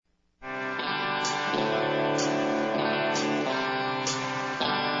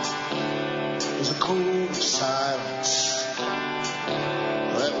code of silence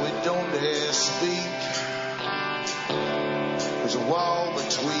that we don't dare speak. There's a wall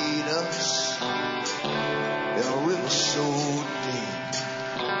between us and a river so deep.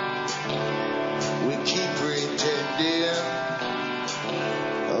 We keep pretending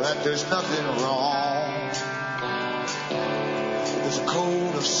that there's nothing wrong. There's a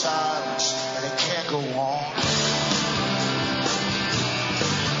code of silence and it can't go on.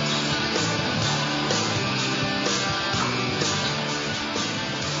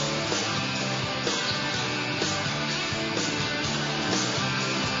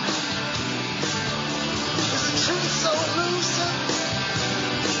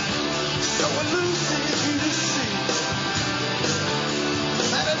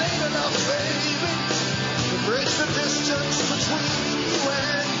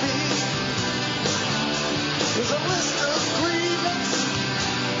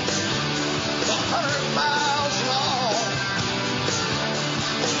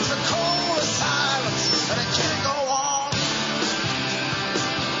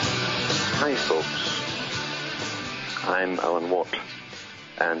 Hi folks, I'm Alan Watt,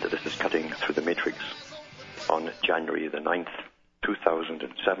 and this is Cutting Through the Matrix on January the 9th,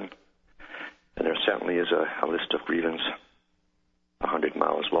 2007, and there certainly is a list of grievances 100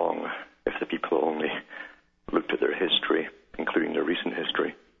 miles long if the people only looked at their history, including their recent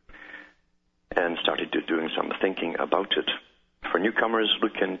history, and started doing some thinking about it. For newcomers,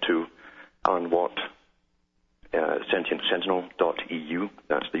 look into Alan Watt, sentientsentinel.eu.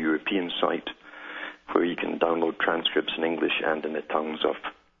 That's the European site where you can download transcripts in English and in the tongues of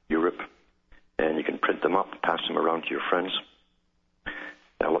Europe, and you can print them up, pass them around to your friends.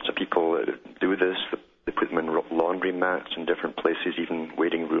 Lots of people do this. They put them in laundry mats in different places, even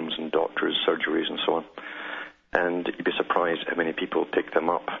waiting rooms and doctors' surgeries and so on. And you'd be surprised how many people pick them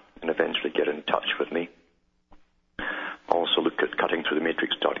up and eventually get in touch with me. Also look at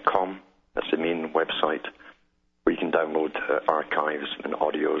cuttingthroughthematrix.com. That's the main website where you can download archives and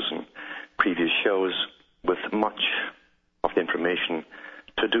audios and previous shows with much of the information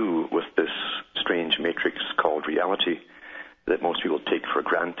to do with this strange matrix called reality that most people take for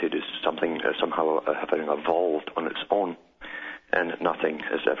granted is something somehow having evolved on its own, and nothing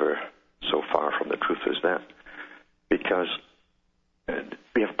is ever so far from the truth as that, because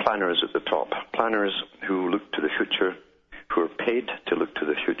we have planners at the top, planners who look to the future, who are paid to look to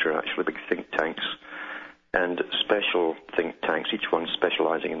the future, actually big think tanks, and special think tanks, each one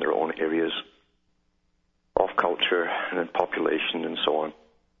specializing in their own areas of culture and population and so on,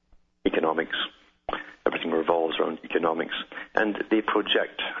 economics. Everything revolves around economics, and they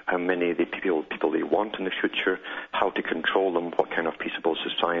project how many people they want in the future, how to control them, what kind of peaceable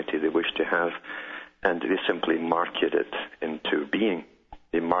society they wish to have, and they simply market it into being.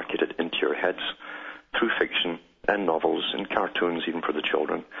 They market it into your heads through fiction and novels and cartoons, even for the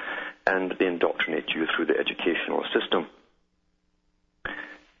children, and they indoctrinate you through the educational system.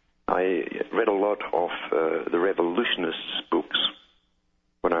 I read a lot of the revolutionists' books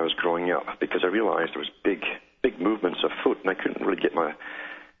when I was growing up, because I realized there was big movements afoot, and I couldn't really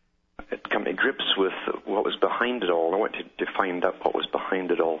come to grips with what was behind it all. I wanted to find out what was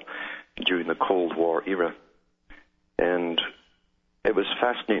behind it all during the Cold War era. And it was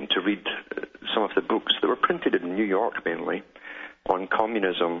fascinating to read some of the books that were printed in New York mainly on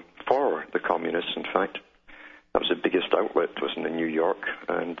communism, for the communists, in fact. That was the biggest outlet, was in New York,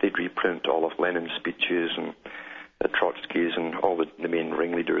 and they'd reprint all of Lenin's speeches and Trotsky's and all the main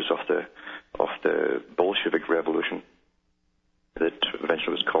ringleaders of the Bolshevik Revolution that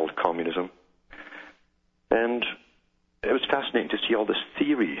eventually was called communism. And it was fascinating to see all this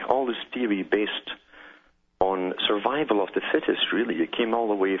theory based on survival of the fittest, really. It came all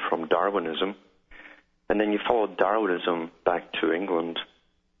the way from Darwinism, and then you followed Darwinism back to England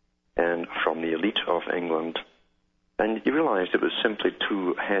and from the elite of England, and you realized it was simply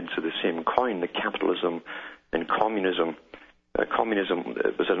two heads of the same coin, the capitalism and communism. Communism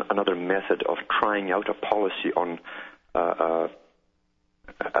was another method of trying out a policy on a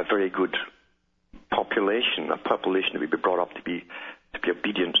very good population, a population that would be brought up to be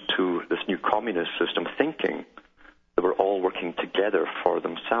obedient to this new communist system, thinking that we're all working together for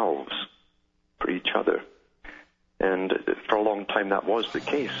themselves, for each other. And for a long time that was the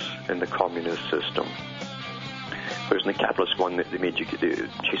case in the communist system. Whereas in the capitalist one, they made you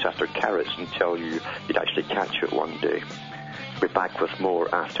chase after carrots until you'd actually catch it one day. We'll be back with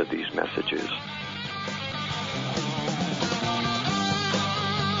more after these messages.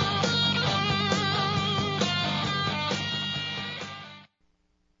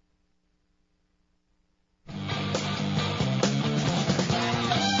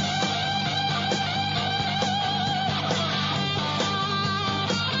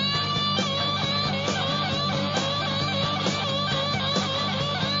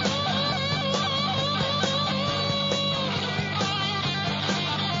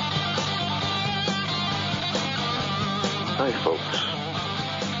 Hi, folks.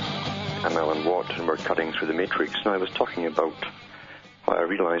 I'm Alan Watt, and we're cutting through the matrix. Now, I was talking about how I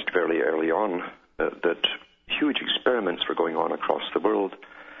realized very early on that huge experiments were going on across the world,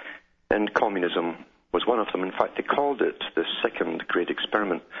 and communism was one of them. In fact, they called it the second great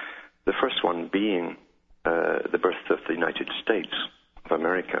experiment, the first one being the birth of the United States of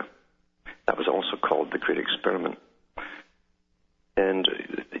America. That was also called the Great Experiment. And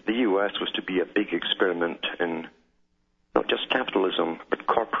the U.S. was to be a big experiment in not just capitalism, but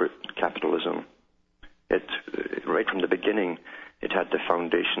corporate capitalism. Right from the beginning, it had the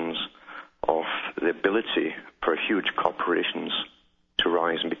foundations of the ability for huge corporations to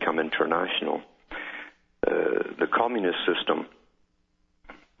rise and become international. The communist system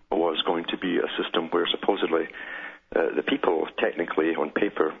was going to be a system where supposedly the people, technically on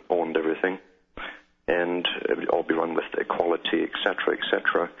paper, owned everything, and it would all be run with equality, etc.,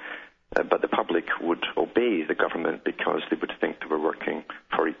 etc. But the public would obey the government because they would think they were working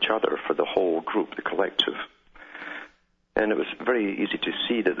for each other, for the whole group, the collective. And it was very easy to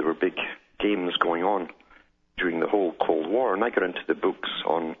see that there were big games going on during the whole Cold War, and I got into the books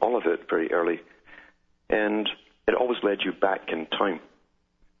on all of it very early. And it always led you back in time.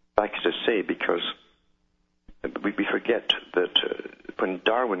 Back, as I say, because we forget that when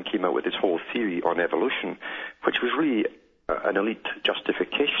Darwin came out with his whole theory on evolution, which was really an elite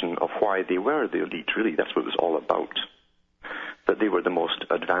justification of why they were the elite, really, that's what it was all about. That they were the most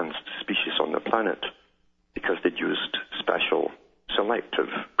advanced species on the planet because they'd used special selective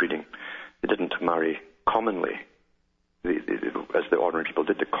breeding. They didn't marry commonly, as the ordinary people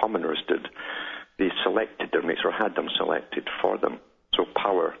did, the commoners did. They selected their mates or had them selected for them. So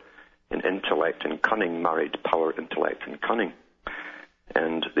power and intellect and cunning married power, intellect, and cunning.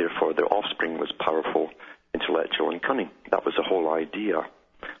 And therefore their offspring was powerful, intellectual, and cunning. That was the whole idea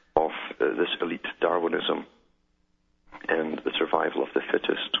of this elite Darwinism and the survival of the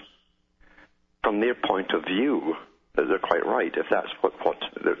fittest. From their point of view, they're quite right if that's what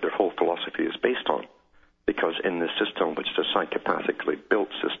their whole philosophy is based on. Because in this system, which is a psychopathically built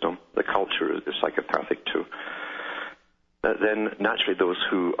system, the culture is psychopathic too, then naturally those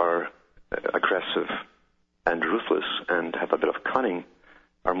who are aggressive and ruthless and have a bit of cunning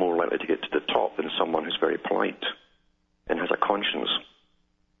are more likely to get to the top than someone who's very polite and has a conscience.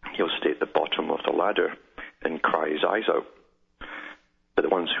 He'll stay at the bottom of the ladder and cry his eyes out. But the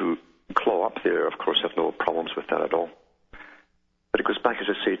ones who claw up there, of course, have no problems with that at all. But it goes back, as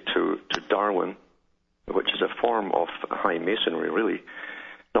I say, to Darwin, which is a form of high masonry, really.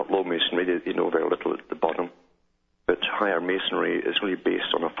 Not low masonry, they know very little at the bottom. But higher masonry is really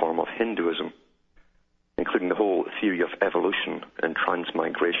based on a form of Hinduism, including the whole theory of evolution and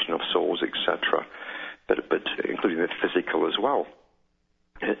transmigration of souls, etc., but including the physical as well.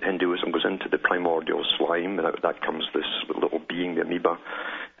 Hinduism goes into the primordial slime, and out that comes this little being, the amoeba,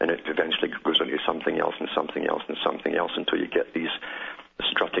 and it eventually goes into something else and something else and something else until you get these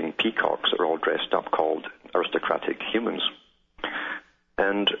strutting peacocks that are all dressed up called aristocratic humans.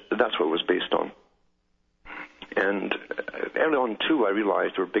 And that's what it was based on. And early on, too, I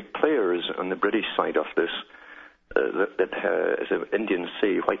realized there were big players on the British side of this, as the Indians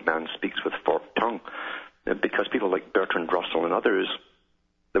say, white man speaks with forked tongue, because people like Bertrand Russell and others,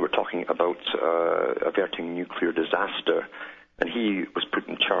 they were talking about averting nuclear disaster, and he was put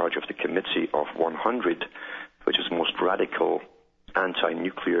in charge of the Committee of 100, which is the most radical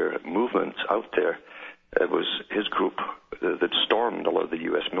anti-nuclear movement out there. It was his group that stormed a lot of the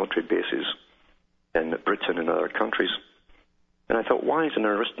U.S. military bases in Britain and other countries. And I thought, why is an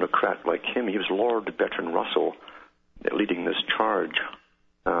aristocrat like him, he was Lord Bertrand Russell, leading this charge?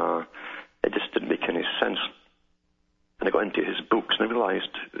 It just didn't make any sense. And I got into his books, and I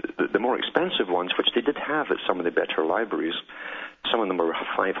realized the more expensive ones, which they did have at some of the better libraries, some of them were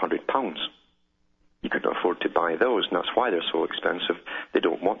 £500. You couldn't afford to buy those, and that's why they're so expensive. They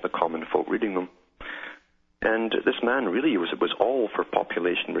don't want the common folk reading them. And this man really was all for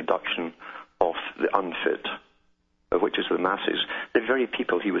population reduction of the unfit, which is the masses, the very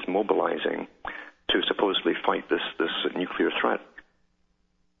people he was mobilizing to supposedly fight this nuclear threat.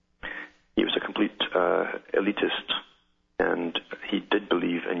 He was a complete elitist, and he did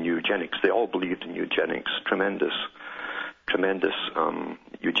believe in eugenics. They all believed in eugenics. Tremendous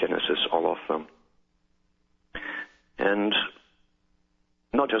eugenicists, all of them. And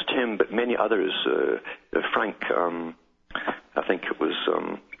not just him, but many others. Frank, I think it was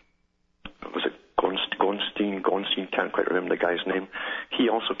it Gonstein, can't quite remember the guy's name. He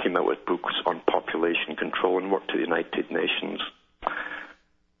also came out with books on population control and worked at the United Nations.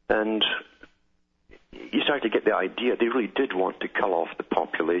 And you started to get the idea they really did want to cull off the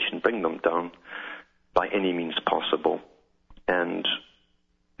population, bring them down by any means possible. And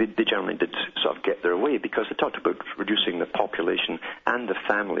they generally did sort of get their way because they talked about reducing the population and the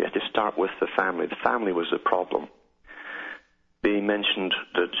family. To start with the family. The family was the problem. They mentioned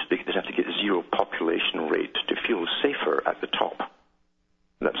that they'd have to get zero population rate to feel safer at the top.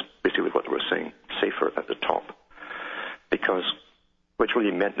 And that's basically what they were saying, safer at the top. Because, which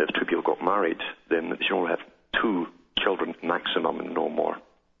really meant that if two people got married, then they should only have 2 children maximum and no more,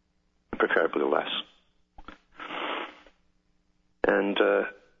 preferably less. And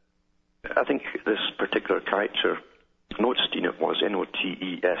I think this particular character, Notestein it was,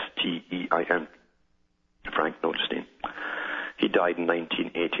 Notestein, Frank Notestein. He died in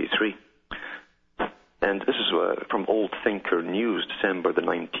 1983. And this is from Old Thinker News, December the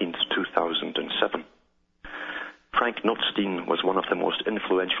 19th, 2007. Frank Notestein was one of the most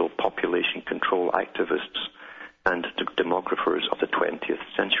influential population control activists and demographers of the 20th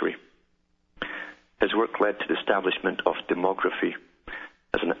century. His work led to the establishment of demography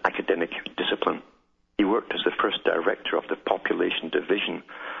as an academic discipline. He worked as the first director of the Population Division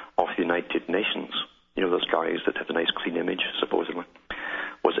of the United Nations. You know those guys that have a nice clean image, supposedly.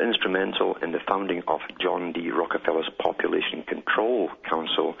 Was instrumental in the founding of John D. Rockefeller's Population Control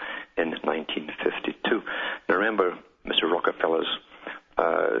Council in 1952. Now remember, Mr. Rockefeller's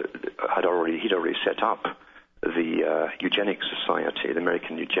he'd already set up the Eugenics Society, the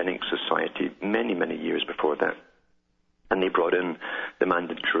American Eugenics Society, many, many years before that. And they brought in the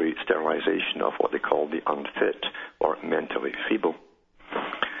mandatory sterilization of what they called the unfit or mentally feeble.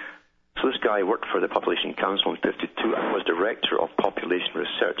 So this guy worked for the Population Council in 1952 and was director of population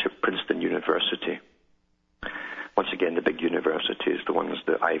research at Princeton University. Once again, the big universities, the ones,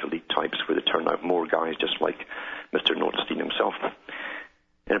 the Ivy League types, where they turn out more guys just like Mr. Notestein himself.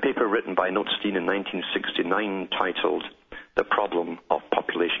 In a paper written by Notestein in 1969 titled The Problem of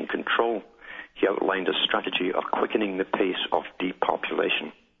Population Control, he outlined a strategy of quickening the pace of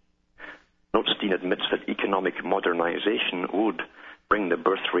depopulation. Notestein admits that economic modernization would bring the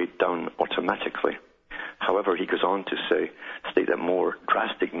birth rate down automatically. However, he goes on to state that more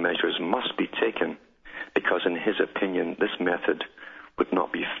drastic measures must be taken because, in his opinion, this method would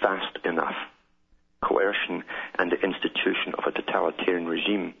not be fast enough. Coercion and the institution of a totalitarian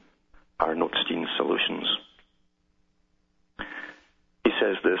regime are Notestein's solutions. He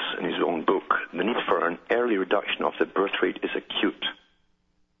says this in his own book: the need for an early reduction of the birth rate is acute.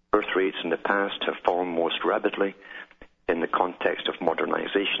 Birth rates in the past have fallen most rapidly in the context of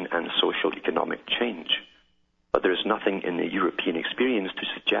modernization and social economic change. But there is nothing in the European experience to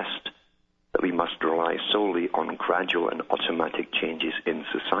suggest that we must rely solely on gradual and automatic changes in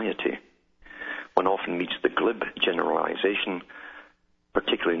society. One often meets the glib generalization,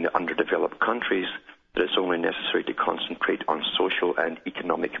 particularly in the underdeveloped countries, that it's only necessary to concentrate on social and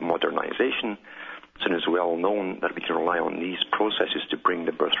economic modernization, since it is well known that we can rely on these processes to bring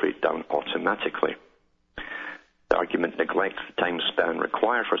the birth rate down automatically. The argument neglects the time span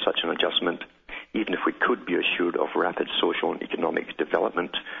required for such an adjustment. Even if we could be assured of rapid social and economic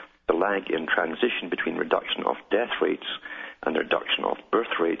development, the lag in transition between reduction of death rates and the reduction of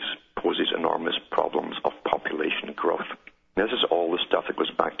birth rates poses enormous problems of population growth. Now, this is all the stuff that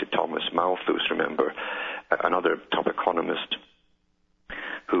goes back to Thomas Malthus, remember, another top economist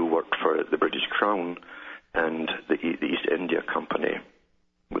who worked for the British Crown and the East India Company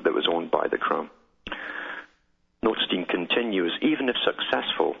that was owned by the Crown. Notestein continues, even if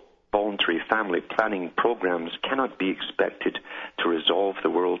successful, voluntary family planning programs cannot be expected to resolve the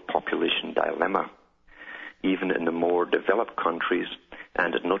world population dilemma. Even in the more developed countries,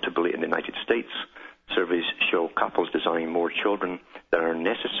 and notably in the United States, surveys show couples desiring more children than are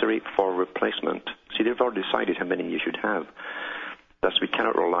necessary for replacement. See, they've already decided how many you should have. Thus, we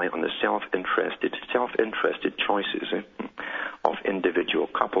cannot rely on the self-interested choices of individual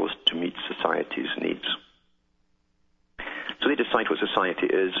couples to meet society's needs. So they decide what society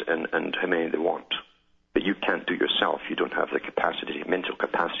is and how many they want. But you can't do yourself. You don't have the capacity, mental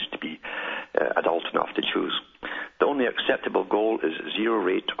capacity to be adult enough to choose. The only acceptable goal is zero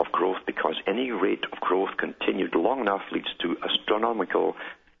rate of growth, because any rate of growth continued long enough leads to astronomical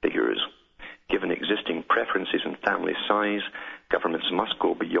figures. Given existing preferences in family size, governments must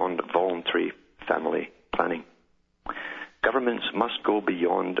go beyond voluntary family planning. Governments must go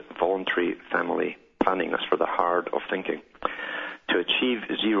beyond voluntary family planning. That's for the hard of thinking. To achieve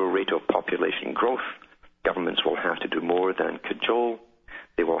zero rate of population growth, governments will have to do more than cajole.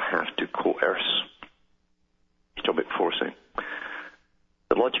 They will have to coerce. Atomic forcing.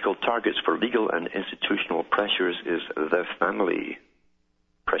 The logical targets for legal and institutional pressures is the family.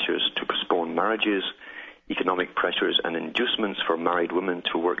 Pressures to postpone marriages, economic pressures and inducements for married women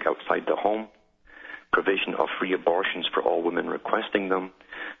to work outside the home, provision of free abortions for all women requesting them,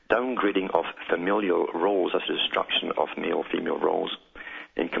 downgrading of familial roles as a destruction of male-female roles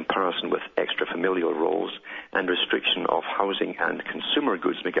in comparison with extra-familial roles, and restriction of housing and consumer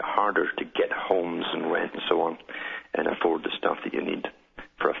goods make it harder to get homes and rent and so on and afford the stuff that you need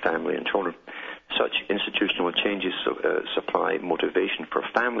for a family and children. Such institutional changes supply motivation for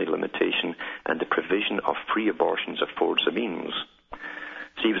family limitation, and the provision of free abortions affords a means.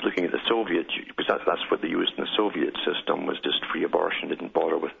 So he was looking at the Soviet, because that's what they used in the Soviet system, was just free abortion, didn't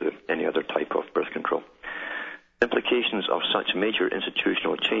bother with any other type of birth control. Implications of such major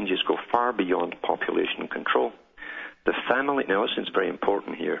institutional changes go far beyond population control. The family, now this is very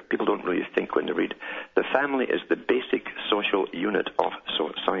important here, people don't really think when they read, the family is the basic social unit of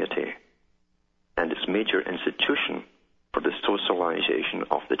society, and its major institution for the socialization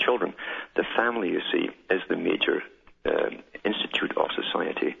of the children. The family, you see, is the major institute of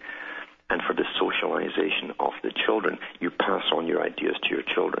society, and for the socialization of the children, you pass on your ideas to your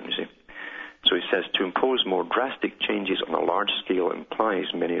children, you see. So he says, to impose more drastic changes on a large scale implies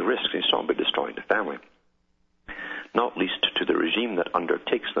many risks. He's talking about destroying the family, not least to the regime that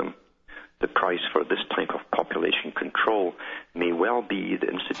undertakes them. The price for this type of population control may well be the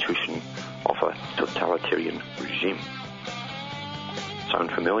institution of a totalitarian regime.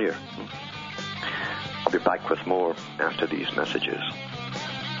 Sound familiar? I'll be back with more after these messages.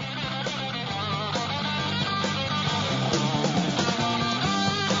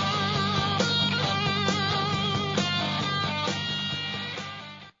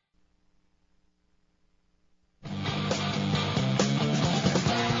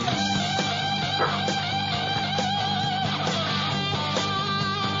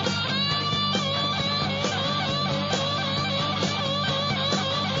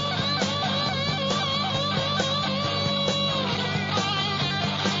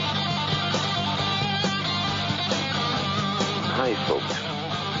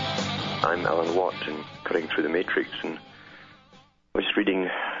 I'm Alan Watt, and cutting through the matrix, and I was reading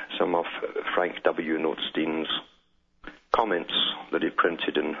some of Frank W. Notstein's comments that he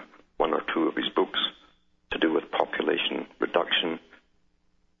printed in one or two of his books to do with population reduction.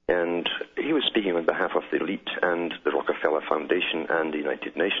 And he was speaking on behalf of the elite and the Rockefeller Foundation and the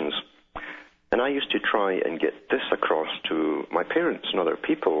United Nations. And I used to try and get this across to my parents and other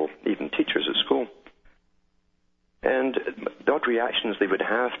people, even teachers at school. And the odd reactions they would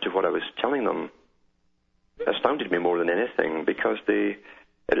have to what I was telling them astounded me more than anything, because it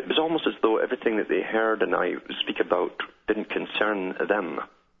was almost as though everything that they heard and I speak about didn't concern them.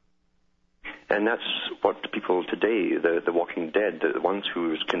 And that's what people today, the Walking Dead, the ones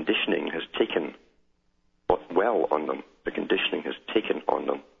whose conditioning has taken well on them, the conditioning has taken on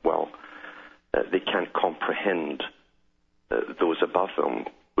them well, they can't comprehend those above them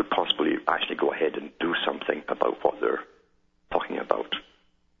would possibly actually go ahead and do something about what they're talking about.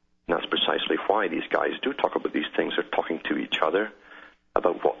 And that's precisely why these guys do talk about these things. They're talking to each other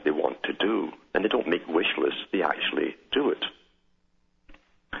about what they want to do. And they don't make wish lists, they actually do it.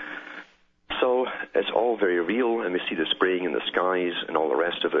 So it's all very real, and we see the spraying in the skies and all the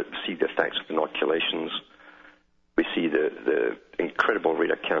rest of it. We see the effects of inoculations. We see the incredible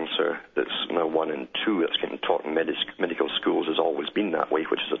rate of cancer that's now 1 in 2 that's getting taught in medical schools has always been that way,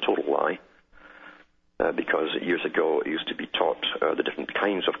 which is a total lie. Because years ago it used to be taught the different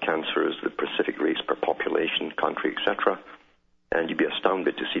kinds of cancers, the specific rates per population, country, etc. And you'd be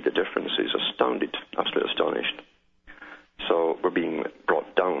astounded to see the differences. Astounded, absolutely astonished. So we're being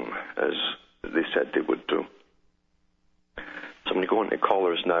brought down, as they said they would do. So I'm going to go on to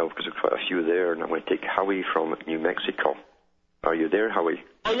callers now, because there's quite a few there, and I'm going to take Howie from New Mexico. Are you there, Howie?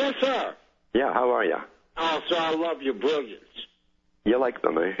 Oh, yes, sir. Yeah, how are you? Oh, sir, I love your brilliance. You like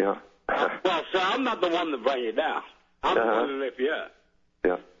them, eh? Yeah. Well, sir, I'm not the one to bring you down. I'm the one to lift you up.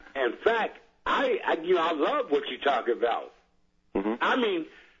 Yeah. In fact, I love what you talk about. Mm-hmm. I mean,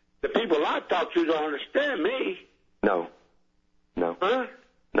 the people I talk to don't understand me. No. Huh?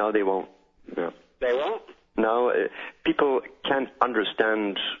 No, they won't. No. They won't? No, people can't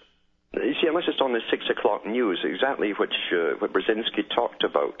understand. You see, unless it's on the 6 o'clock news, exactly what Brzezinski talked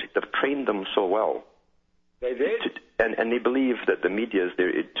about. They've trained them so well. They did? And they believe that the media is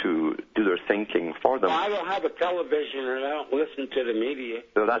there to do their thinking for them. Well, I don't have a television and I don't listen to the media.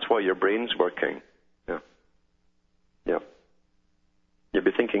 So that's why your brain's working. Yeah. Yeah. You'll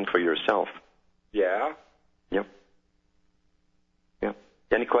be thinking for yourself. Yeah? Yep. Yeah.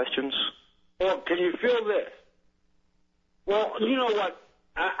 Any questions? Well, can you feel this? Well, you know what?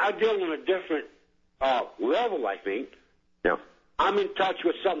 I deal on a different level, I think. Yeah. I'm in touch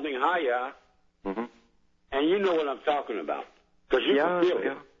with something higher, and you know what I'm talking about. Because you can feel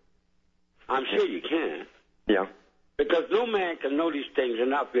it. I'm sure you can. Yeah. Because no man can know these things and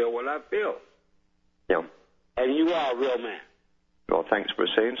not feel what I feel. Yeah. And you are a real man. Well, thanks for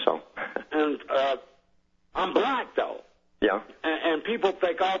saying so. And I'm black, though. Yeah. And people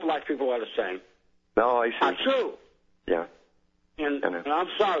think all black people are the same. No, I see. Not true. Yeah. And I'm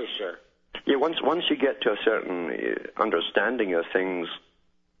sorry, sir. Yeah, once you get to a certain understanding of things...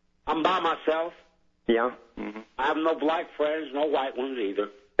 I'm by myself. Yeah. Mm-hmm. I have no black friends, no white ones either.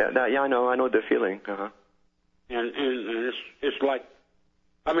 Yeah, I know the feeling. Uh-huh. And it's like,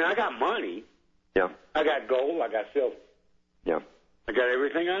 I mean, I got money. Yeah. I got gold. I got silver. Yeah. I got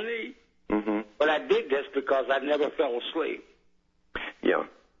everything I need. Mm-hmm. But I did this because I never fell asleep. Yeah.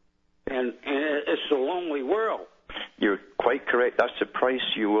 And it's a lonely world. You're quite correct. That's the price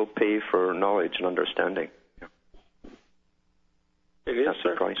you will pay for knowledge and understanding. Yeah. It is, That's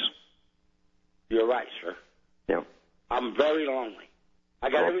sir. the price. You're right, sir. Yeah. I'm very lonely. I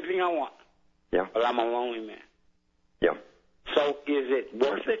got everything I want. Yeah. But I'm a lonely man. Yeah. So is it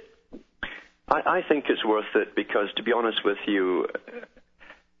worth it? I think it's worth it because, to be honest with you,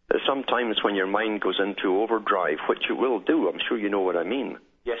 sometimes when your mind goes into overdrive, which it will do, I'm sure you know what I mean.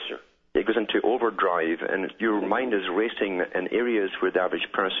 Yes, sir. It goes into overdrive, and your mind is racing in areas where the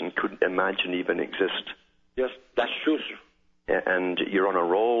average person couldn't imagine even exist. Yes, that's true, sir. And you're on a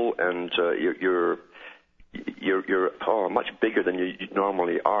roll, and you're much bigger than you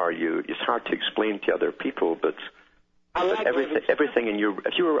normally are. It's hard to explain to other people, but everything in your,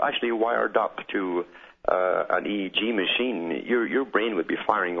 if you were actually wired up to an EEG machine, your brain would be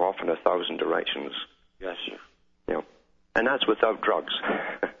firing off in 1,000 directions. Yes, sir. Yeah, and that's without drugs.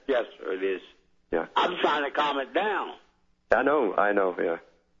 Yes, sir, it is. Yeah. I'm trying to calm it down. I know, yeah.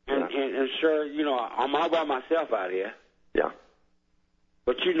 And sir, you know, I'm all by myself out here. Yeah.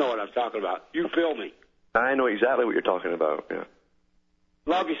 But you know what I'm talking about. You feel me. I know exactly what you're talking about, yeah.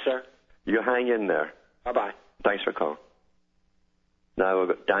 Love you, sir. You hang in there. Bye-bye. Thanks for calling. Now we've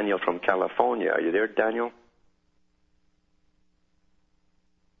got Daniel from California. Are you there, Daniel?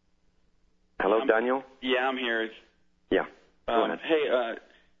 Hello, Daniel? Yeah, I'm here. Yeah. Go ahead. Hey,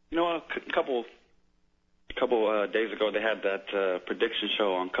 you know, a couple days ago they had that prediction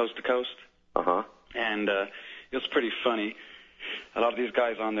show on Coast to Coast. Uh-huh. And it was pretty funny. A lot of these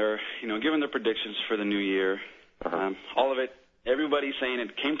guys on there, you know, giving their predictions for the new year. Uh-huh. All of it, everybody saying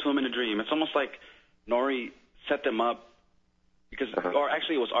it came to them in a dream. It's almost like Nori set them up because, or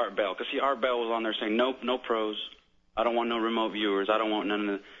actually it was Art Bell, because Art Bell was on there saying no pros. I don't want no remote viewers. I don't want none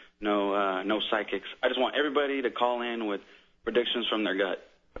of the, no psychics. I just want everybody to call in with predictions from their gut.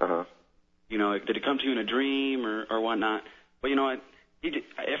 Uh-huh. You know, did it come to you in a dream or whatnot? But you know what?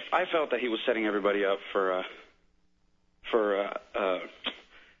 If I felt that he was setting everybody up for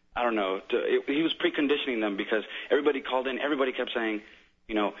I don't know. He was preconditioning them because everybody called in. Everybody kept saying,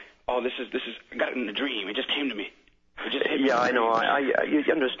 you know, oh, this is. I got it in a dream. It just came to me. It just hit me. Yeah, I know. You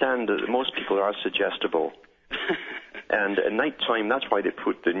understand that most people are suggestible. And at night time, that's why they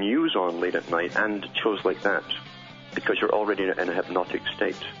put the news on late at night and shows like that, because you're already in a hypnotic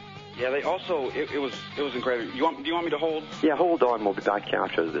state. Yeah, they also, it was incredible. Do you want me to hold? Yeah, hold on. We'll be back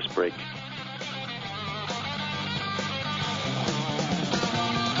after this break.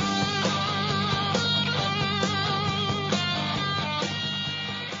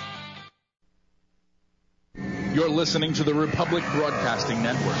 You're listening to the Republic Broadcasting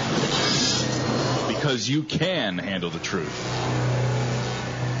Network, because you can handle the truth.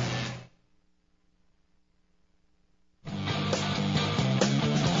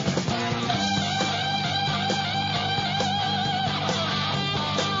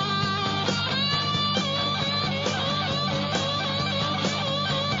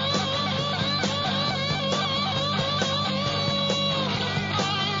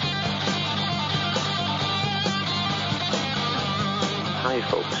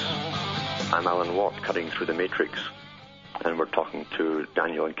 I'm Alan Watt, cutting through the matrix, and we're talking to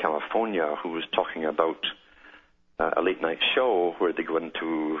Daniel in California, who was talking about a late-night show where they go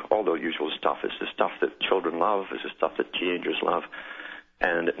into all the usual stuff. It's the stuff that children love, it's the stuff that teenagers love,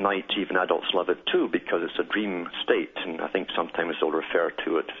 and at night even adults love it too, because it's a dream state, and I think sometimes they'll refer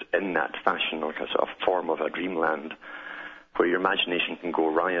to it in that fashion, like a sort of form of a dreamland, where your imagination can go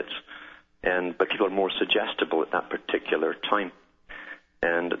riot, but people are more suggestible at that particular time.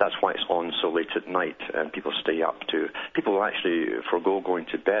 And that's why it's on so late at night, and people will actually forego going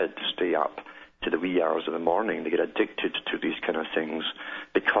to bed to stay up to the wee hours of the morning. They get addicted to these kind of things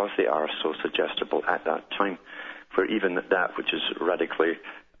because they are so suggestible at that time, where even that which is radically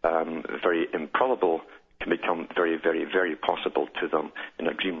very improbable can become very, very, very possible to them in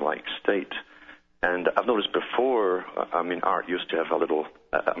a dreamlike state. And I've noticed before, I mean, Art used to have a little,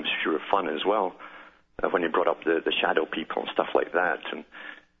 I'm sure, fun as well, when he brought up the shadow people and stuff like that.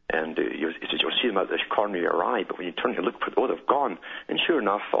 And you'll see them out the corner of your eye, but when you turn to look for, oh, they've gone. And sure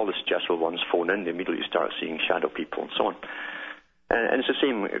enough, all the suggestible ones phone in, they immediately start seeing shadow people and so on. And it's the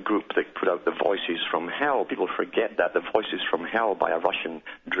same group that put out the Voices from Hell. People forget that, the Voices from Hell by a Russian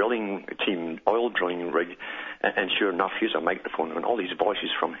drilling team, oil drilling rig. And sure enough, here's a microphone and all these voices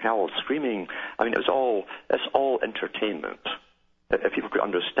from hell screaming. I mean, it's all entertainment. If people could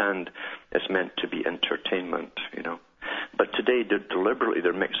understand, it's meant to be entertainment, you know. But today,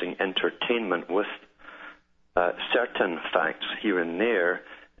 they're mixing entertainment with certain facts here and there,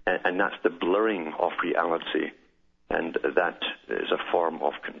 and that's the blurring of reality. And that is a form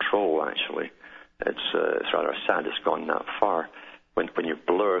of control, actually. It's rather sad it's gone that far when you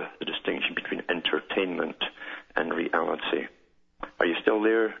blur the distinction between entertainment and reality. Are you still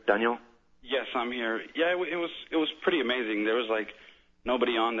there, Daniel? Yes, I'm here. Yeah, it was pretty amazing. There was like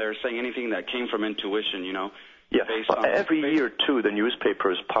nobody on there saying anything that came from intuition, you know. Yeah, every year, too, the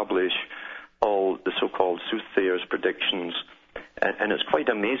newspapers publish all the so-called soothsayers' predictions. And it's quite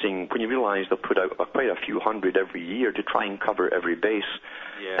amazing when you realize they'll put out quite a few hundred every year to try and cover every base.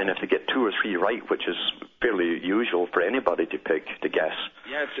 Yeah. And if they get 2 or 3 right, which is fairly usual for anybody to guess,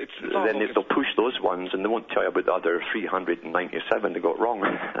 yeah, it's then they'll push those ones, and they won't tell you about the other 397 that got wrong.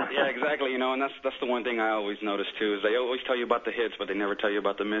 Yeah, exactly. You know, and that's the one thing I always notice too, is they always tell you about the hits, but they never tell you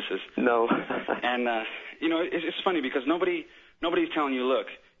about the misses. No. And you know, it's funny because nobody's telling you, look,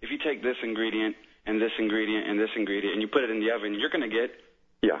 if you take this ingredient and this ingredient and this ingredient and you put it in the oven, you're going to get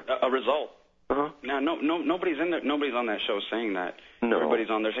a result. Uh-huh. Now, nobody's in there. Nobody's on that show saying that. No. Everybody's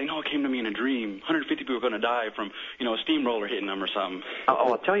on there saying, "No, it came to me in a dream. 150 people are going to die from, you know, a steamroller hitting them or something."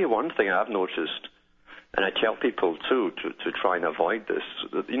 I'll tell you one thing I've noticed, and I tell people too to try and avoid this.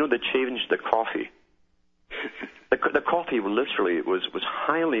 You know, they changed the coffee. The coffee literally was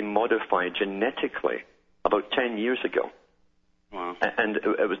highly modified genetically about 10 years ago. Wow. And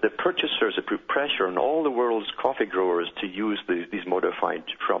it was the purchasers that put pressure on all the world's coffee growers to use these modified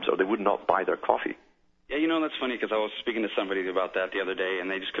shrubs, or they would not buy their coffee. Yeah, you know, that's funny because I was speaking to somebody about that the other day,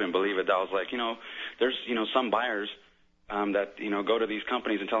 and they just couldn't believe it. I was like, you know, there's, you know, some buyers that, you know, go to these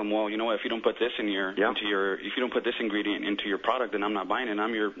companies and tell them, well, you know what, if you don't put this if you don't put this ingredient into your product, then I'm not buying it, and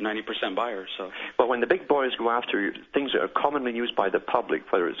I'm your 90% buyer. So. Well, when the big boys go after things that are commonly used by the public,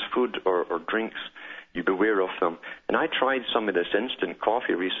 whether it's food or drinks, you beware of them. And I tried some of this instant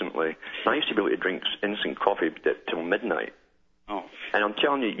coffee recently. I used to be able to drink instant coffee till midnight. Oh. And I'm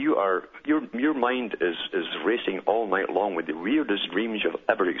telling you, your mind is racing all night long with the weirdest dreams you've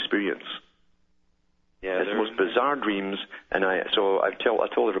ever experienced. Yeah, it's the most bizarre dreams. And I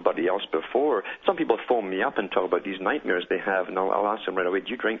told everybody else before. Some people phone me up and talk about these nightmares they have, and I'll ask them right away,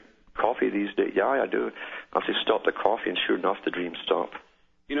 do you drink coffee these days? Yeah, I do. I'll say stop the coffee, and sure enough, the dreams stop.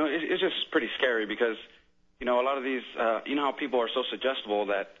 You know, it's just pretty scary because, you know, a lot of these, you know how people are so suggestible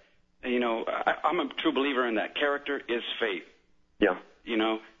that, you know, I'm a true believer in that character is fate. Yeah. You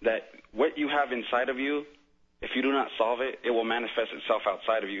know, that what you have inside of you, if you do not solve it, it will manifest itself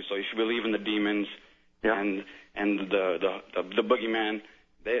outside of you. So if you believe in the demons and the boogeyman,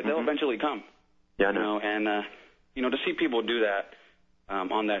 they'll eventually come. Yeah, you know, and, you know, to see people do that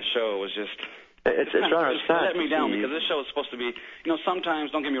on that show was just... It's rather sad. Let me down because this show is supposed to be, you know,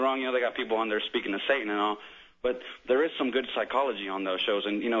 sometimes, don't get me wrong, you know, they got people on there speaking to Satan and all, but there is some good psychology on those shows,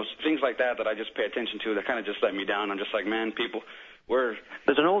 and, you know, things like that I just pay attention to that kind of just let me down. I'm just like, man, people,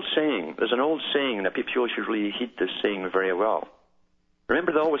 There's an old saying, that people should really heed this saying very well.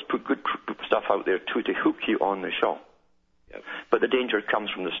 Remember, they always put good stuff out there, too, to hook you on the show. Yep. But the danger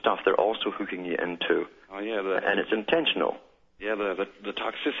comes from the stuff they're also hooking you into. Oh, yeah. And it's intentional. Yeah, the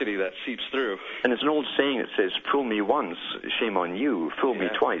toxicity that seeps through. And it's an old saying that says, fool me once, shame on you. Fool me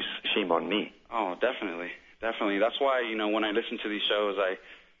twice, shame on me. Oh, definitely. Definitely. That's why, you know, when I listen to these shows,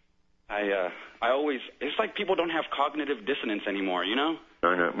 I always, it's like people don't have cognitive dissonance anymore, you know?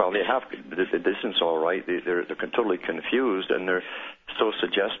 No. Well, they have the dissonance, all right. They're totally confused, and they're so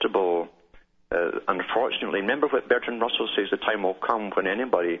suggestible. Unfortunately, remember what Bertrand Russell says, the time will come when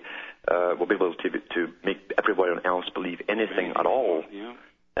anybody will be able to make everybody else believe anything at all,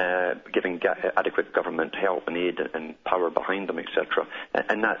 giving adequate government help and aid and power behind them, etc.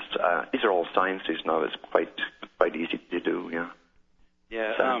 And that's these are all sciences now. It's quite easy to do,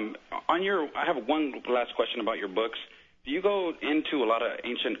 Yeah. So. I have one last question about your books. Do you go into a lot of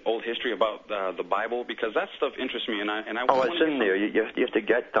ancient old history about the Bible? Because that stuff interests me, and I it's in there. You have to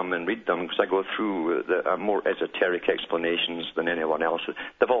get them and read them, because I go through the more esoteric explanations than anyone else.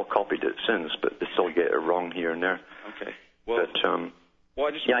 They've all copied it since, but they still get it wrong here and there. Okay. Well, but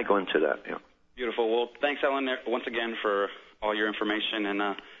I go into that. Yeah. Beautiful. Well, thanks, Ellen, once again for all your information,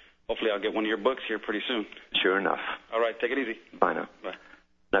 and hopefully I'll get one of your books here pretty soon. Sure enough. All right, take it easy. Bye now. Bye.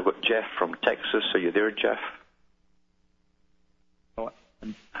 Now I've got Jeff from Texas. Are you there, Jeff?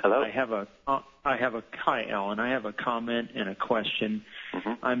 Hello? Hi, Alan. I have a comment and a question.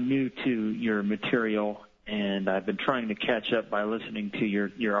 Mm-hmm. I'm new to your material, and I've been trying to catch up by listening to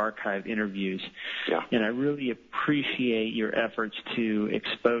your archive interviews. Yeah. And I really appreciate your efforts to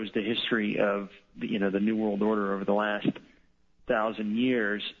expose the history of the New World Order over the last 1,000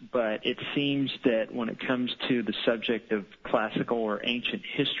 years. But it seems that when it comes to the subject of classical or ancient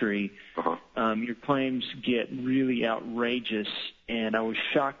history, your claims get really outrageous. And I was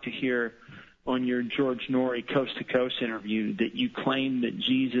shocked to hear on your George Norrie Coast to Coast interview that you claim that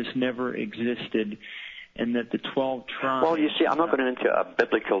Jesus never existed and that the 12 tribes... Well, you see, I'm not going into a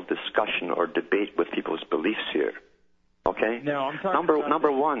biblical discussion or debate with people's beliefs here. Okay? No, I'm talking about...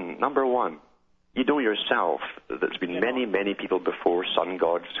 Number one, you know yourself that there's been many people before sun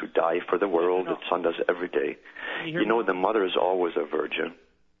gods who die for the world. The sun does it every day. You know the mother is always a virgin.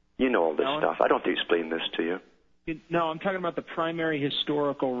 You know all this stuff. I don't have to explain this to you. No, I'm talking about the primary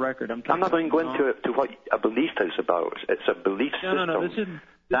historical record. I'm not going to go into what a belief is about. It's a belief system. No.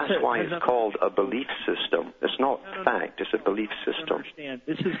 That's why it's called a belief system. It's not fact. It's a belief system,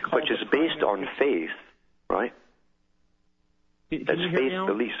 which is based on faith, right? It's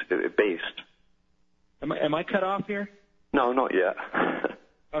faith-based. Am I cut off here? No, not yet.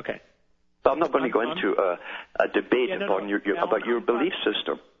 Okay. So I'm not going to go into a debate about your belief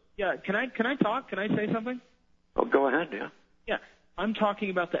system. Yeah. Can I talk? Can I say something? Oh, go ahead. Yeah. Yeah. I'm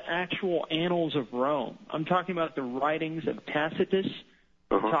talking about the actual annals of Rome. I'm talking about the writings of Tacitus.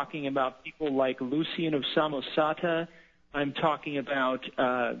 I'm talking about people like Lucian of Samosata. I'm talking about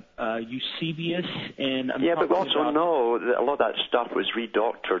Eusebius, and but we also know that a lot of that stuff was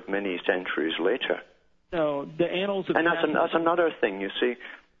redoctored many centuries later. No, the annals of Tacitus. And that's another thing, you see.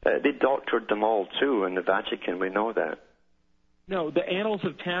 They doctored them all, too, in the Vatican. We know that. No, the annals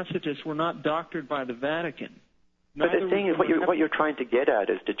of Tacitus were not doctored by the Vatican. But the thing is, what you're trying to get at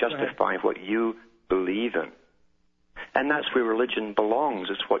is to justify what you believe in. And that's where religion belongs.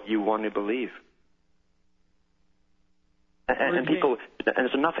 It's what you want to believe. And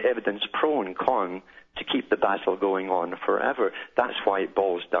there's enough evidence, pro and con, to keep the battle going on forever. That's why it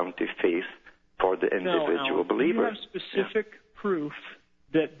boils down to faith for the individual believer. You have specific proof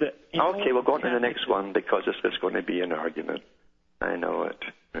that the... Okay, we'll go on to the next one because this is going to be an argument. I know it.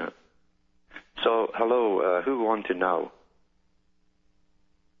 Yeah. So, hello, who wanted now?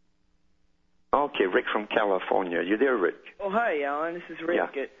 Okay, Rick from California. You there, Rick? Oh, hi, Alan. This is Rick.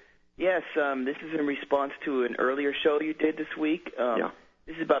 Yeah. Yes, this is in response to an earlier show you did this week.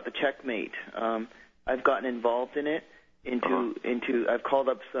 This is about the checkmate. I've gotten involved in it. I've called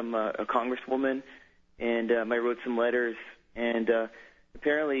up a congresswoman, and I wrote some letters. And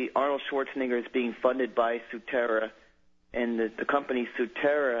apparently, Arnold Schwarzenegger is being funded by Sutera, and the company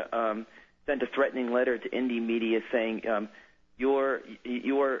Sutera sent a threatening letter to Indie Media saying, "You're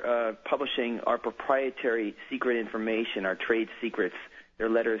publishing our proprietary secret information, our trade secrets." Their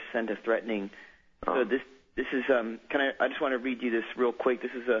letter is sent a threatening. So this is I just want to read you this real quick.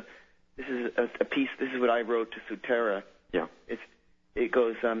 This is a piece. This is what I wrote to Sutera. Yeah. It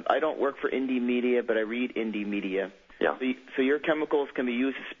goes. I don't work for Indie Media, but I read Indie Media. Yeah. So your chemicals can be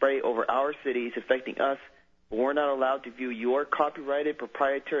used to spray over our cities, affecting us. But we're not allowed to view your copyrighted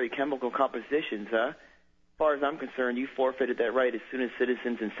proprietary chemical compositions, huh? As far as I'm concerned, you forfeited that right as soon as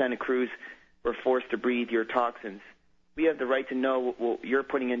citizens in Santa Cruz were forced to breathe your toxins. We have the right to know what you're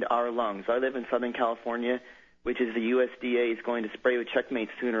putting into our lungs. I live in Southern California, which is the USDA is going to spray with checkmate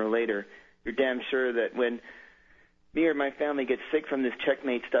sooner or later. You're damn sure that when me or my family gets sick from this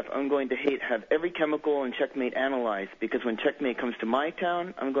checkmate stuff, I'm going to have every chemical in checkmate analyzed, because when checkmate comes to my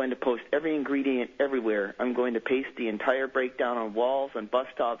town, I'm going to post every ingredient everywhere. I'm going to paste the entire breakdown on walls, on bus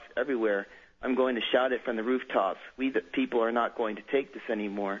stops, everywhere. I'm going to shout it from the rooftops. We, the people, are not going to take this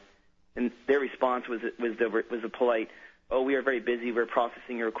anymore. And their response was a polite, "Oh, we are very busy. We're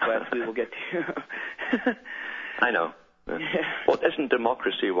processing your request. We will get to you." I know. Yeah. Well, isn't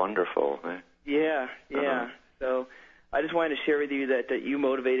democracy wonderful? Eh? Yeah. So I just wanted to share with you that you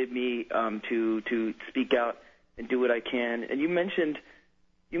motivated me to speak out and do what I can. And you mentioned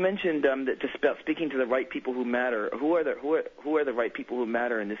that speaking to the right people who matter. Who are the right people who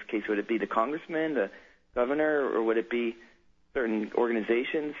matter in this case? Would it be the congressman, the governor, or would it be certain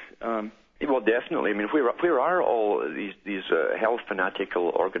organizations? Well, definitely. I mean, where are all these health fanatical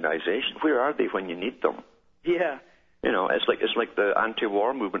organizations? Where are they when you need them? Yeah. You know, it's like the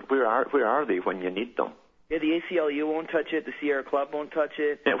anti-war movement. Where are they when you need them? Yeah, the ACLU won't touch it. The Sierra Club won't touch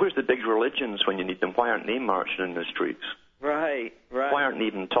it. Yeah, where's the big religions when you need them? Why aren't they marching in the streets? Right. Why aren't they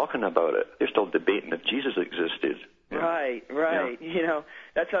even talking about it? They're still debating if Jesus existed. Yeah. Right. Yeah. You know,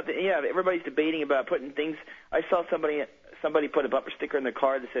 that's not everybody's debating about putting things. I saw somebody put a bumper sticker in their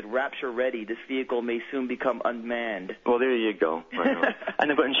car that said, "Rapture ready. This vehicle may soon become unmanned." Well, there you go. I know. And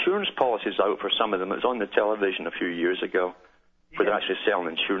they've got insurance policies out for some of them. It was on the television a few years ago, where they're actually selling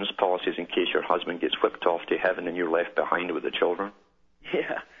insurance policies in case your husband gets whipped off to heaven and you're left behind with the children.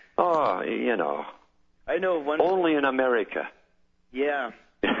 Yeah. Oh, you know. I know one. Only in America. Yeah.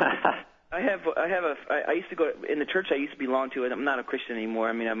 I used to go in the church I used to belong to, and I'm not a Christian anymore.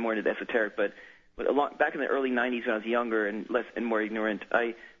 I mean, I'm more into the esoteric, but back in the early 90s when I was younger and more ignorant,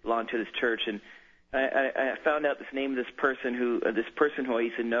 I belonged to this church, and I found out this name of this person who I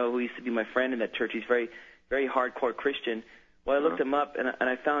used to know, who used to be my friend in that church. He's very, very hardcore Christian. Well, I looked him up, and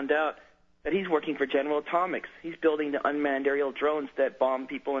I found out that he's working for General Atomics. He's building the unmanned aerial drones that bomb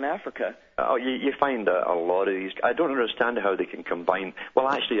people in Africa. Oh, you find a lot of these. I don't understand how they can combine. Well,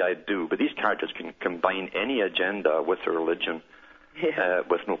 actually, I do. But these characters can combine any agenda with a religion. Yeah.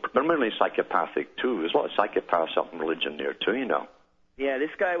 They're mainly psychopathic too. There's a lot of psychopaths up in religion there too, you know. Yeah, this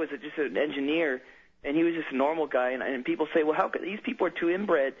guy was just an engineer, and he was just a normal guy. And people say, well, how could these people are too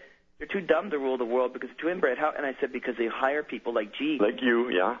inbred? They're too dumb to rule the world because they're too inbred. How? And I said, because they hire people like G. Like you,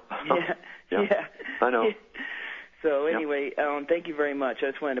 yeah. Yeah. I know. So anyway, thank you very much. I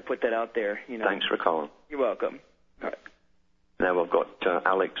just wanted to put that out there. You know. Thanks for calling. You're welcome. All right. Now we've got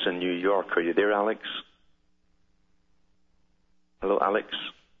Alex in New York. Are you there, Alex? Hello, Alex.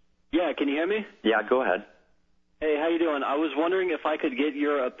 Yeah, can you hear me? Yeah, go ahead. Hey, how you doing? I was wondering if I could get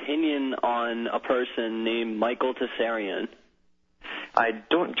your opinion on a person named Michael Tessarian. I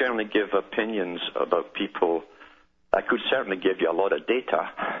don't generally give opinions about people. I could certainly give you a lot of data,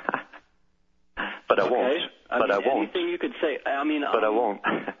 but I won't. I won't. Anything you could say. I won't.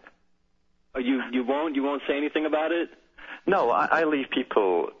 You won't? You won't say anything about it? No, I leave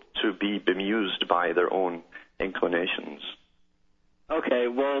people to be bemused by their own inclinations. Okay,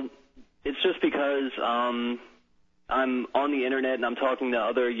 well, it's just because I'm on the internet and I'm talking to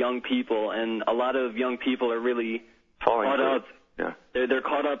other young people, and a lot of young people are really caught up. Yeah. They're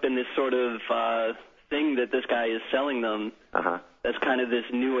caught up in this sort of thing that this guy is selling them. That's kind of this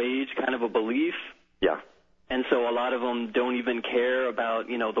new age kind of a belief. Yeah. And so a lot of them don't even care about,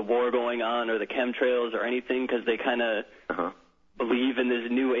 the war going on or the chemtrails or anything because they kind of believe in this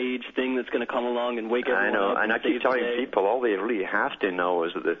new age thing that's going to come along and wake everyone up. I know, and I keep telling people all they really have to know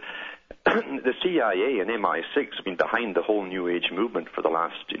is that the CIA and MI6 have been behind the whole new age movement for the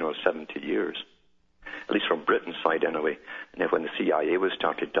last, 70 years. At least from Britain's side, anyway. And then when the CIA was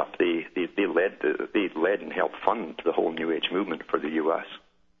started up, they led and helped fund the whole New Age movement for the U.S.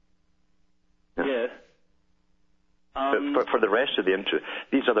 Yeah. But for the rest of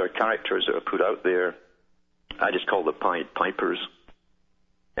these other characters that are put out there, I just call the Pied Pipers.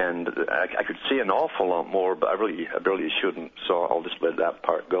 And I could say an awful lot more, but I really shouldn't. So I'll just let that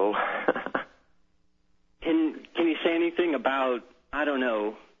part go. Can you say anything about, I don't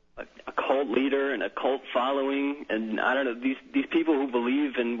know, a cult leader and a cult following, and I don't know, these people who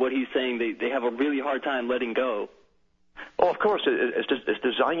believe in what he's saying, they have a really hard time letting go? Oh, of course, it's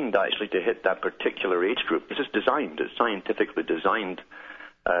designed actually to hit that particular age group. It's scientifically designed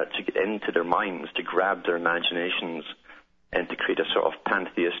to get into their minds, to grab their imaginations, and to create a sort of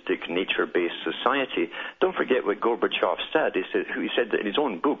pantheistic, nature-based society. Don't forget what Gorbachev said. He said that in his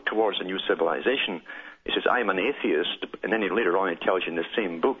own book, Towards a New Civilization, he says, I'm an atheist, and then later on he tells you in the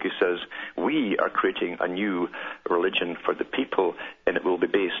same book, he says, we are creating a new religion for the people, and it will be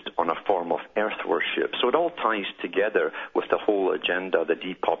based on a form of earth worship. So it all ties together with the whole agenda, the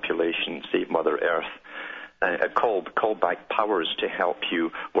depopulation, save Mother Earth, call back powers to help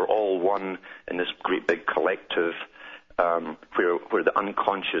you. We're all one in this great big collective, where the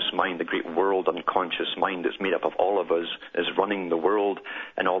unconscious mind, the great world unconscious mind that's made up of all of us, is running the world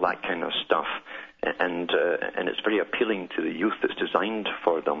and all that kind of stuff. And it's very appealing to the youth. It's designed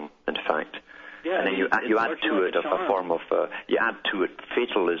for them, in fact. Yeah, and then you add to it a form of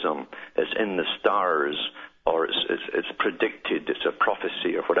fatalism. It's in the stars, or it's predicted. It's a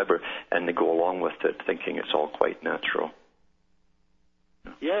prophecy or whatever, and they go along with it, thinking it's all quite natural.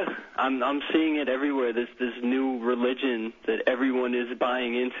 Yeah, I'm seeing it everywhere. This new religion that everyone is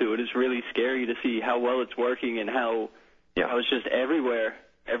buying into. It is really scary to see how well it's working and how it's just everywhere.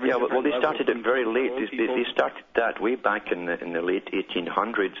 Well, they started it very late. They started that way back in the late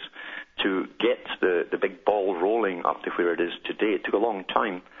 1800s to get the big ball rolling up to where it is today. It took a long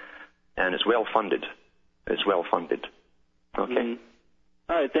time, and it's well funded. Okay.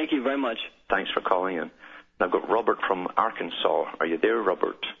 All right, thank you very much. Thanks for calling in. I've got Robert from Arkansas. Are you there,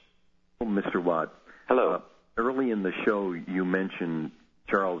 Robert? Oh, Mr. Watt. Hello. Early in the show, you mentioned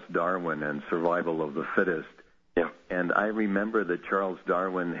Charles Darwin and survival of the fittest. Yeah. And I remember that Charles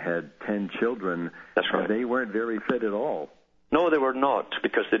Darwin had 10 children. That's right. And they weren't very fit at all. No, they were not,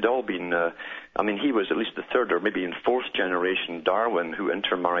 because they'd all been, he was at least the third or maybe even fourth generation Darwin who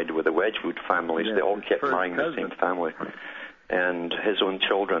intermarried with the Wedgwood families. Yeah, they all kept marrying cousin. the same family. And his own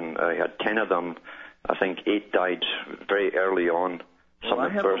children, he had 10 of them. I think 8 died very early on. Well, I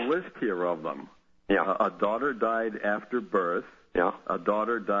have a list here of them. Yeah. A daughter died after birth. Yeah. A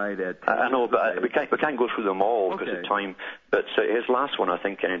daughter died at 10 I know, but age. we can't go through them all because of time. But his last one, I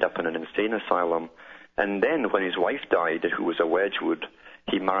think, ended up in an insane asylum. And then when his wife died, who was a Wedgwood,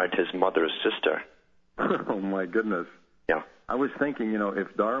 he married his mother's sister. Oh, my goodness. Yeah. I was thinking,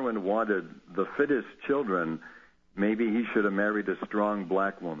 if Darwin wanted the fittest children, maybe he should have married a strong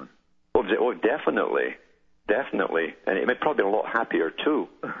black woman. Oh, definitely. Definitely. And it may probably be a lot happier, too.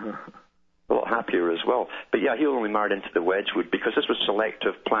 A lot happier as well. But yeah, he only married into the Wedgwood because this was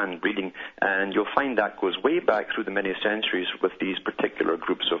selective planned breeding, and you'll find that goes way back through the many centuries with these particular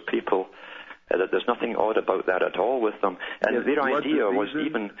groups of people. That there's nothing odd about that at all with them. And their idea was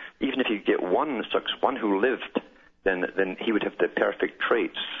even if you get one who lived, then he would have the perfect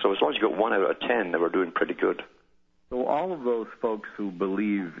traits. So as long as you got 1 out of 10, they were doing pretty good. So all of those folks who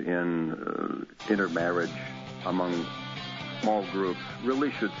believe in intermarriage among small groups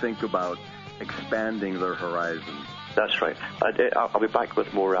really should think about expanding their horizons. That's right. I'll be back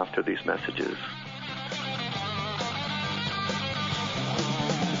with more after these messages.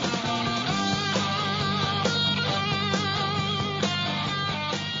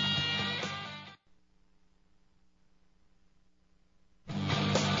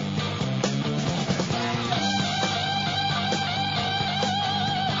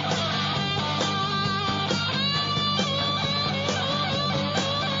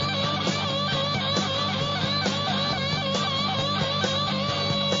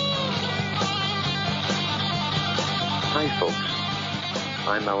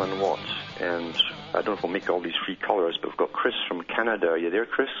 I'm Alan Watt, and I don't know if we'll make all these free callers, but we've got Chris from Canada. Are you there,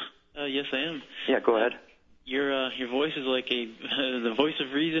 Chris? Yes, I am. Yeah, go ahead. Your voice is like the voice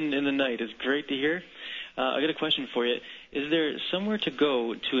of reason in the night. It's great to hear. I got a question for you. Is there somewhere to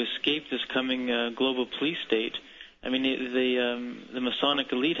go to escape this coming global police state? I mean, the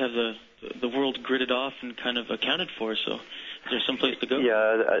Masonic elite have the world gridded off and kind of accounted for, so is there some place to go?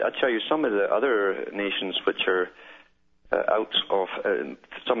 Yeah, I tell you, some of the other nations which are out of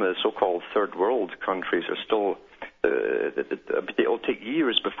some of the so-called third world countries are still, it'll take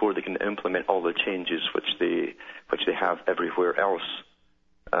years before they can implement all the changes which they have everywhere else.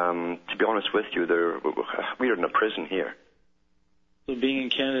 To be honest with you, we're in a prison here. So being in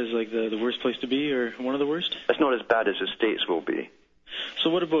Canada is like the worst place to be, or one of the worst? It's not as bad as the States will be. So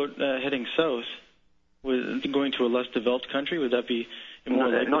what about heading south? Going to a less developed country, would that be more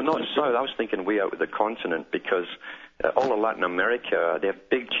likely? Not south. I was thinking way out of the continent, because all of Latin America, they have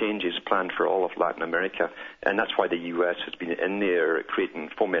big changes planned for all of Latin America, and that's why the U.S. has been in there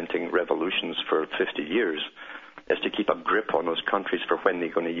fomenting revolutions for 50 years, is to keep a grip on those countries for when they're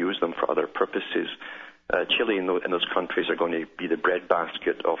going to use them for other purposes. Chile and those countries are going to be the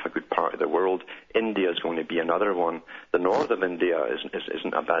breadbasket of a good part of the world. India is going to be another one. The north of India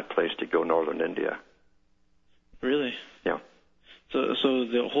isn't a bad place to go, northern India. Really? Yeah. So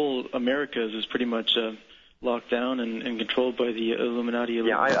the whole Americas is pretty much locked down and controlled by the Illuminati.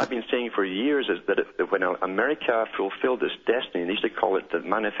 Yeah, I've been saying for years is that when America fulfilled its destiny, they used to call it the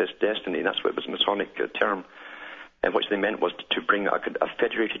manifest destiny, that's what was a Masonic term, and what they meant was to bring a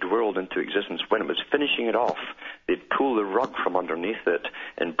federated world into existence. When it was finishing it off, they'd pull the rug from underneath it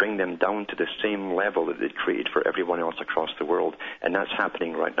and bring them down to the same level that they'd created for everyone else across the world, and that's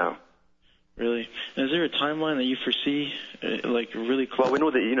happening right now. Really? And is there a timeline that you foresee, really close? Well, we know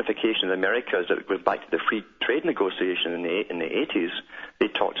the unification of the Americas, that goes back to the free trade negotiation in the 80s. They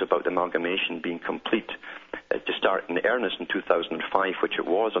talked about the amalgamation being complete to start in earnest in 2005, which it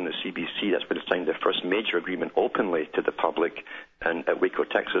was on the CBC. That's when they signed their first major agreement openly to the public at Waco,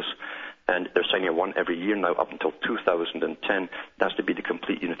 Texas. And they're signing one every year now up until 2010. That's to be the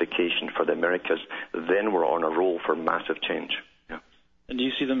complete unification for the Americas. Then we're on a roll for massive change. And do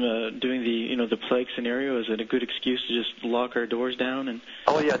you see them doing the plague scenario? Is it a good excuse to just lock our doors down?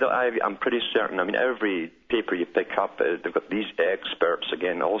 Oh yeah, I'm pretty certain. I mean, every paper you pick up, they've got these experts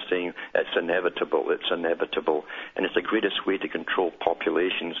again, all saying it's inevitable, and it's the greatest way to control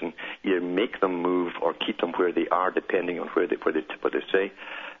populations and either make them move or keep them where they are, depending on what they say.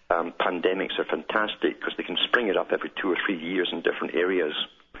 Pandemics are fantastic because they can spring it up every 2 or 3 years in different areas.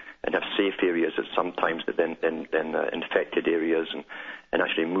 and have safe areas that sometimes then infected areas and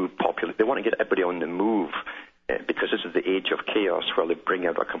actually move population. They want to get everybody on the move because this is the age of chaos where they bring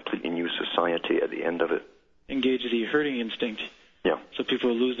out a completely new society at the end of it. Engage the herding instinct. Yeah. So people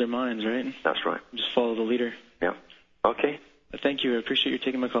will lose their minds, right? That's right. Just follow the leader. Yeah. Okay. Thank you. I appreciate you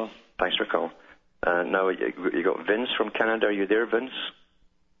taking my call. Thanks for the call. Now you got Vince from Canada. Are you there, Vince?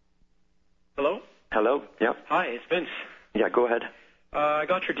 Hello? Hello? Yeah. Hi, it's Vince. Yeah, go ahead. I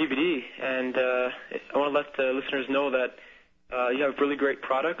got your DVD, and I want to let the listeners know that you have really great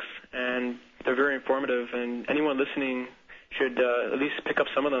products, and they're very informative, and anyone listening should at least pick up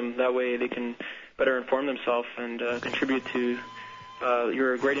some of them. That way they can better inform themselves and contribute to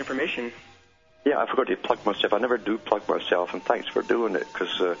your great information. Yeah, I forgot to plug myself. I never do plug myself, and thanks for doing it,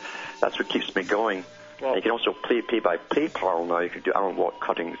 because that's what keeps me going. Well, you can also pay by PayPal now. You can do Alan Watt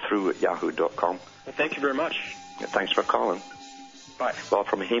Cutting Through at yahoo.com. Well, thank you very much. Yeah, thanks for calling. Bye. Well,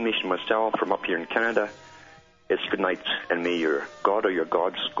 from Hamish and myself, from up here in Canada, it's good night, and may your God or your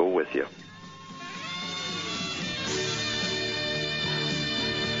gods go with you.